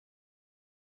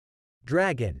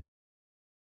Dragon.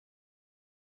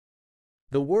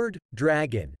 The word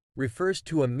dragon refers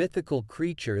to a mythical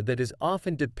creature that is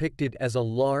often depicted as a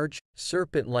large,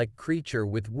 serpent-like creature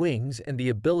with wings and the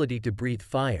ability to breathe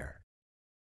fire.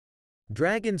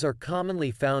 Dragons are commonly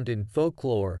found in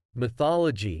folklore,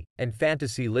 mythology, and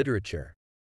fantasy literature.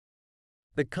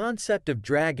 The concept of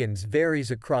dragons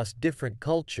varies across different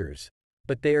cultures,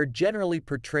 but they are generally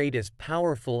portrayed as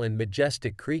powerful and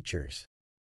majestic creatures.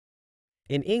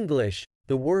 In English,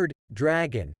 the word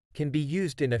dragon can be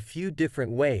used in a few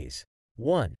different ways.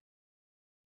 1.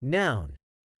 Noun.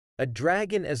 A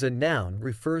dragon as a noun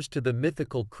refers to the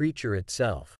mythical creature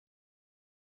itself.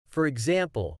 For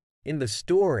example, in the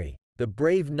story, the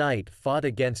brave knight fought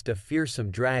against a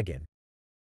fearsome dragon.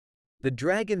 The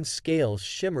dragon's scales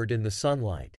shimmered in the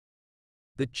sunlight.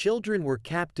 The children were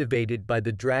captivated by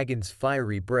the dragon's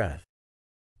fiery breath.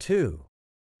 2.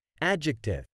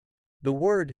 Adjective. The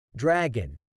word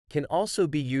dragon can also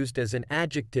be used as an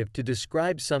adjective to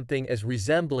describe something as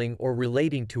resembling or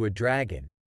relating to a dragon.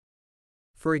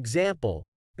 For example,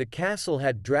 the castle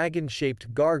had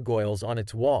dragon-shaped gargoyles on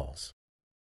its walls.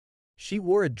 She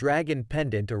wore a dragon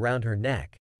pendant around her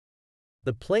neck.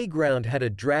 The playground had a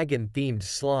dragon-themed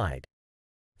slide.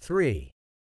 3.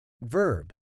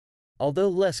 Verb. Although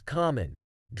less common,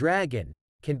 dragon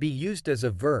can be used as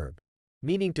a verb,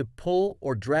 meaning to pull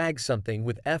or drag something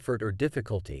with effort or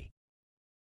difficulty.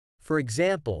 For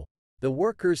example, the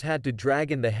workers had to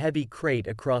dragon the heavy crate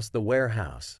across the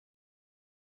warehouse.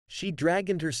 She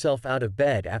dragoned herself out of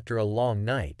bed after a long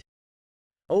night.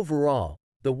 Overall,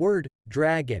 the word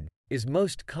dragon is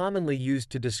most commonly used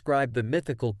to describe the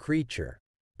mythical creature,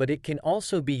 but it can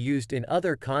also be used in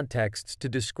other contexts to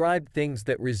describe things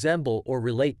that resemble or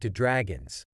relate to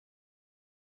dragons.